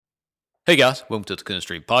Hey guys, welcome to the Kahuna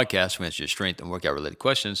Strength Podcast, where we answer your strength and workout related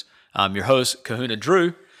questions. I'm your host, Kahuna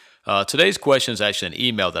Drew. Today's question is actually an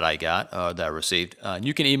email that I got, that I received.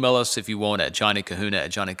 You can email us if you want at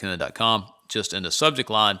johnnykahuna@johnnykahuna.com. Just in the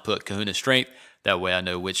subject line, put Kahuna Strength. That way I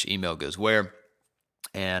know which email goes where.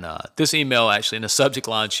 And this email, actually, in the subject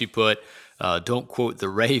line, she put, don't quote the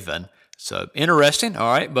Raven. So interesting,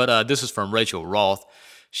 all right. But this is from Rachel Roth.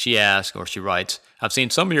 She asks, or she writes, I've seen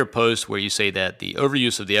some of your posts where you say that the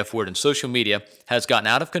overuse of the F word in social media has gotten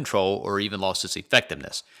out of control or even lost its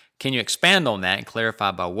effectiveness. Can you expand on that and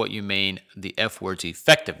clarify by what you mean the F word's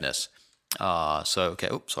effectiveness? Okay,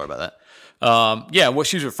 oops, sorry about that. Yeah, what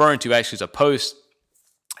she's referring to actually is a post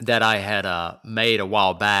that I had made a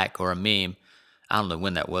while back, or a meme. I don't know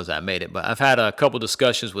when that was I made it, but I've had a couple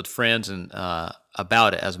discussions with friends and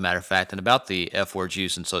about it, as a matter of fact, and about the F word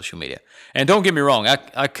use in social media. And don't get me wrong,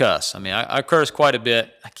 I cuss. I mean, I curse quite a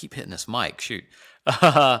bit. I keep hitting this mic, shoot.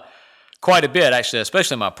 Quite a bit, actually,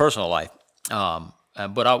 especially in my personal life.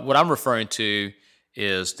 What I'm referring to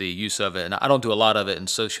is the use of it, and I don't do a lot of it in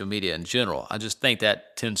social media in general. I just think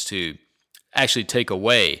that tends to actually take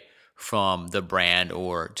away from the brand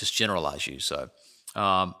or just generalize you. So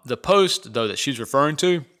the post, though, that she's referring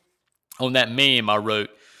to, on that meme, I wrote,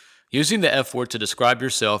 using the F word to describe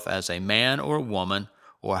yourself as a man or a woman,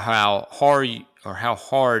 or how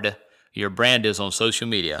hard your brand is on social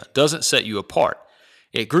media, doesn't set you apart.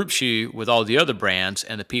 It groups you with all the other brands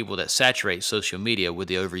and the people that saturate social media with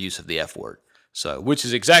the overuse of the F word. So, which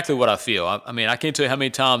is exactly what I feel. I mean, I can't tell you how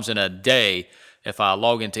many times in a day, if I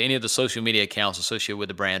log into any of the social media accounts associated with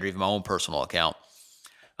the brand or even my own personal account,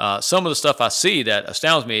 some of the stuff I see that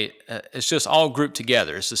astounds me, it's just all grouped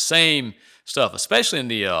together. It's the same stuff, especially in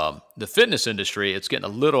the fitness industry. It's getting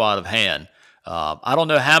a little out of hand. I don't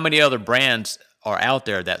know how many other brands are out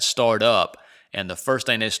there that start up, and the first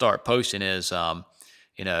thing they start posting is,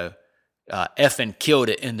 effing killed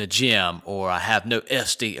it in the gym, or I have no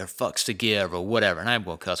SD or fucks to give, or whatever. And I'm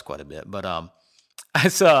going to cuss quite a bit, but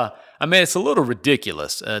it's it's a little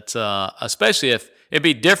ridiculous. It's especially if it'd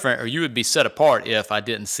be different, or you would be set apart if I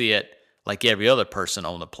didn't see it like every other person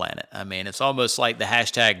on the planet. I mean, it's almost like the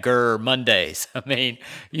hashtag Grr Mondays. I mean,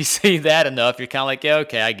 you see that enough, you're kind of like, yeah,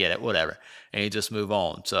 okay, I get it, whatever, and you just move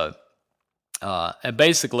on. So, and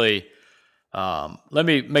basically, let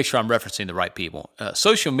me make sure I'm referencing the right people.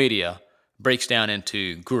 Social media breaks down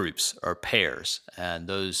into groups or pairs, and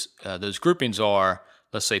those groupings are,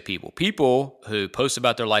 let's say, people who post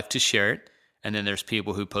about their life to share it, and then there's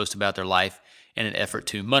people who post about their life in an effort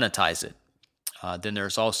to monetize it. Then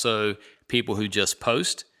there's also people who just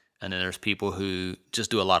post, and then there's people who just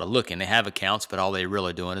do a lot of looking. They have accounts, but all they're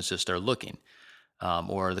really doing is just they're looking,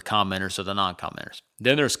 or the commenters or the non-commenters.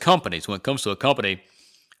 Then there's companies. When it comes to a company,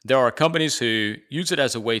 there are companies who use it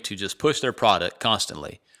as a way to just push their product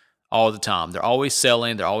constantly, all the time. They're always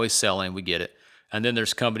selling. We get it. And then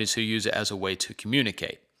there's companies who use it as a way to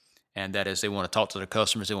communicate. And that is, they want to talk to their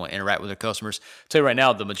customers. They want to interact with their customers. I'll tell you right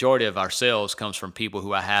now, the majority of our sales comes from people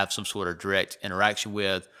who I have some sort of direct interaction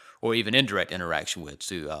with, or even indirect interaction with,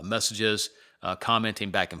 through messages, commenting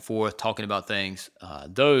back and forth, talking about things.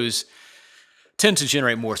 Those tend to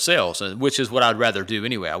generate more sales, which is what I'd rather do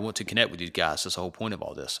anyway. I want to connect with you guys. That's the whole point of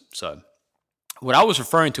all this. So what I was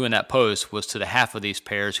referring to in that post was to the half of these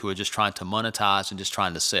pairs who are just trying to monetize and just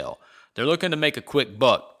trying to sell. They're looking to make a quick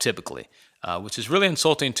buck, typically, which is really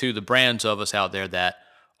insulting to the brands of us out there that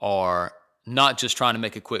are not just trying to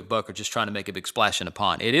make a quick buck or just trying to make a big splash in a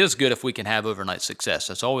pond. It is good if we can have overnight success.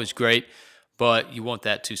 That's always great, but you want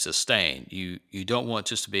that to sustain. You don't want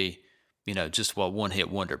just to be, just one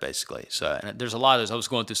hit wonder, basically. So, and there's a lot of this. I was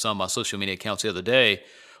going through some of my social media accounts the other day,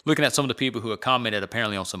 looking at some of the people who have commented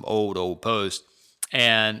apparently on some old posts,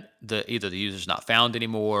 and either the user's not found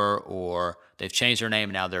anymore, or they've changed their name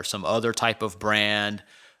and now they're some other type of brand,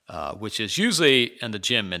 which is usually in the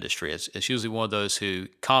gym industry. It's usually one of those who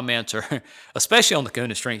comments, or especially on the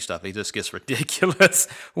Kahuna Strength stuff, it just gets ridiculous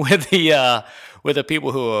with the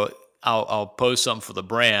people who are, I'll post something for the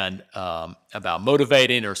brand, about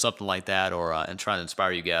motivating or something like that, or and trying to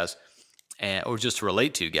inspire you guys, or just to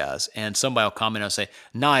relate to you guys. And somebody will comment and say,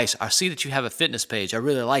 nice, I see that you have a fitness page. I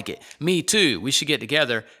really like it. Me too. We should get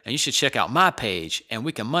together and you should check out my page and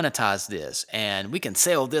we can monetize this and we can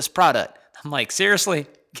sell this product. I'm like, seriously?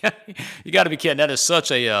 You got to be kidding. That is such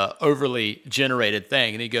a overly generated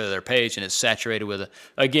thing. And you go to their page and it's saturated with,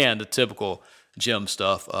 again, the typical gym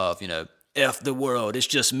stuff of, F the world. It's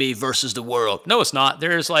just me versus the world. No, it's not.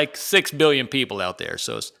 There's like 6 billion people out there.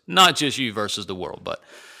 So it's not just you versus the world, but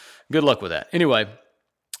good luck with that. Anyway,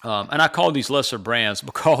 and I call these lesser brands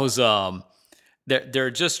because they're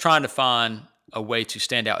just trying to find a way to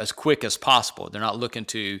stand out as quick as possible. They're not looking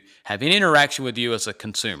to have any interaction with you as a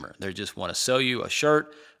consumer. They just want to sell you a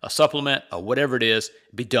shirt, a supplement, or whatever it is,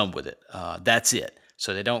 be done with it. That's it.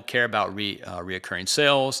 So they don't care about reoccurring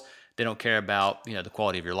sales. They don't care about the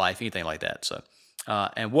quality of your life, anything like that. So,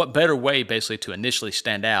 and what better way basically to initially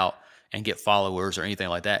stand out and get followers or anything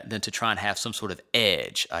like that than to try and have some sort of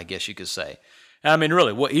edge, I guess you could say. And I mean,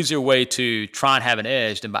 really, what easier way to try and have an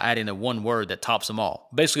edge than by adding the one word that tops them all?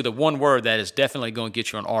 Basically, the one word that is definitely going to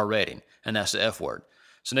get you an R rating, and that's the F word.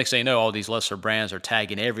 So next thing you know, all these lesser brands are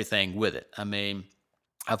tagging everything with it. I mean,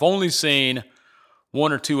 I've only seen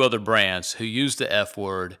one or two other brands who use the F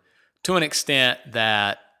word to an extent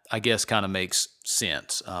that I guess kind of makes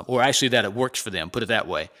sense, or actually that it works for them, put it that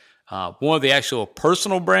way. One of the actual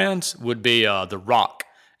personal brands would be The Rock.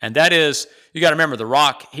 And that is, you got to remember, The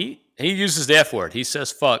Rock, he uses the F word. He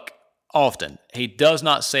says fuck often. He does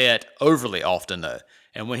not say it overly often, though.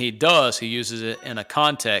 And when he does, he uses it in a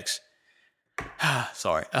context,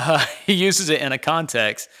 he uses it in a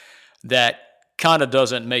context that kind of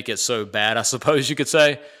doesn't make it so bad, I suppose you could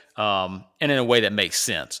say, and in a way that makes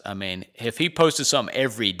sense. I mean, if he posted something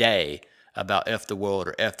every day about F the world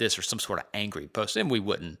or F this or some sort of angry post, then we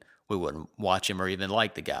wouldn't watch him or even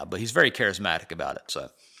like the guy. But he's very charismatic about it. So,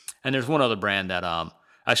 and there's one other brand that I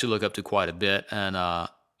actually look up to quite a bit, and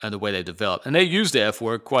the way they developed, and they use the F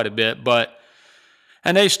word quite a bit,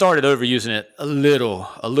 and they started overusing it a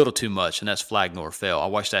little too much, and that's Flag Nor Fail. I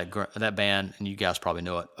watched that band, and you guys probably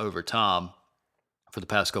know it, over time. For the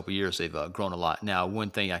past couple of years, they've grown a lot. Now,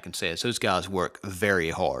 one thing I can say is those guys work very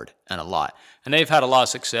hard and a lot, and they've had a lot of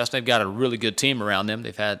success. They've got a really good team around them.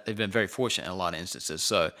 They've been very fortunate in a lot of instances.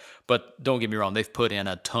 So, but don't get me wrong, they've put in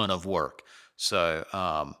a ton of work. So,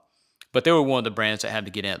 but they were one of the brands that had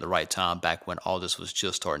to get in at the right time back when all this was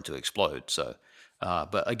just starting to explode. So,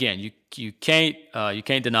 but again, you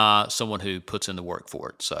can't deny someone who puts in the work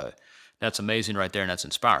for it. So that's amazing right there, and that's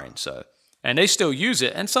inspiring. So. And they still use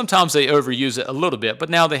it, and sometimes they overuse it a little bit, but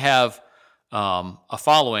now they have a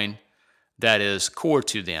following that is core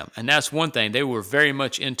to them. And that's one thing they were very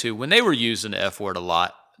much into when they were using the F word a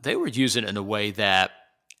lot. They were using it in a way that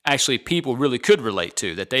actually people really could relate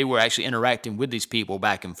to, that they were actually interacting with these people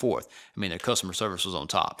back and forth. I mean, their customer service was on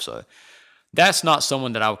top. So that's not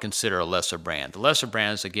someone that I would consider a lesser brand. The lesser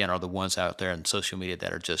brands, again, are the ones out there in social media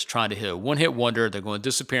that are just trying to hit a one-hit wonder. They're going to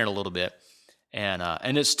disappear in a little bit. And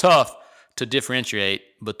it's tough to differentiate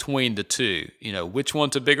between the two, which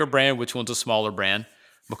one's a bigger brand, which one's a smaller brand,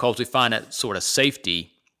 because we find that sort of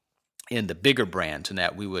safety in the bigger brands, and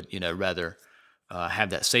that we would, rather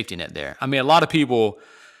have that safety net there. I mean, a lot of people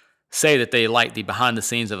say that they like the behind the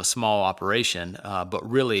scenes of a small operation, but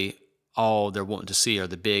really all they're wanting to see are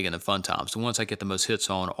the big and the fun times. The ones I get the most hits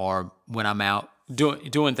on are when I'm out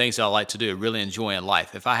doing things that I like to do, really enjoying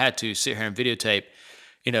life. If I had to sit here and videotape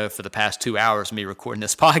for the past 2 hours, me recording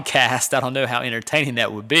this podcast, I don't know how entertaining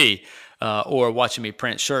that would be. Or watching me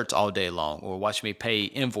print shirts all day long, or watching me pay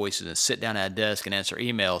invoices and sit down at a desk and answer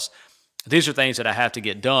emails. These are things that I have to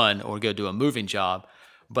get done or go do a moving job,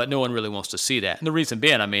 but no one really wants to see that. And the reason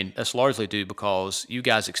being, I mean, that's largely due because you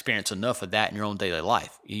guys experience enough of that in your own daily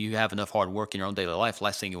life. You have enough hard work in your own daily life. The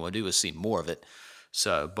last thing you want to do is see more of it.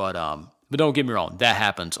 So, but don't get me wrong, that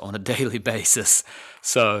happens on a daily basis.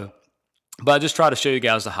 So, but I just try to show you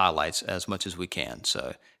guys the highlights as much as we can.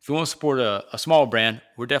 So if you want to support a small brand,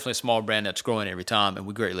 we're definitely a small brand that's growing every time, and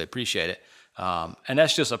we greatly appreciate it. And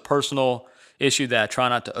that's just a personal issue that I try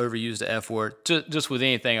not to overuse the F word. Just with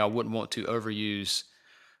anything, I wouldn't want to overuse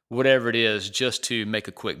whatever it is just to make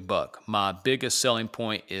a quick buck. My biggest selling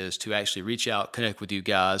point is to actually reach out, connect with you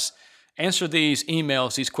guys, answer these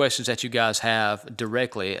emails, these questions that you guys have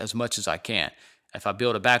directly as much as I can. If I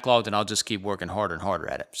build a backlog, then I'll just keep working harder and harder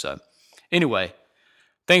at it. So anyway,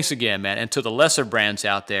 thanks again, man. And to the lesser brands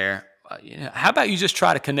out there, how about you just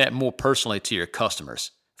try to connect more personally to your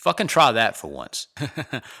customers? Fucking try that for once.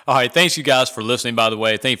 All right, thanks you guys for listening, by the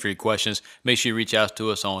way. Thank you for your questions. Make sure you reach out to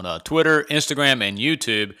us on Twitter, Instagram, and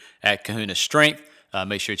YouTube at Kahuna Strength.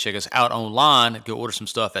 Make sure you check us out online. Go order some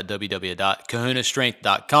stuff at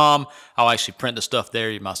www.kahunastrength.com. I'll actually print the stuff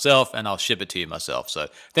there myself, and I'll ship it to you myself. So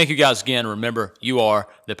thank you guys again. Remember, you are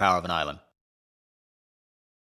the power of an island.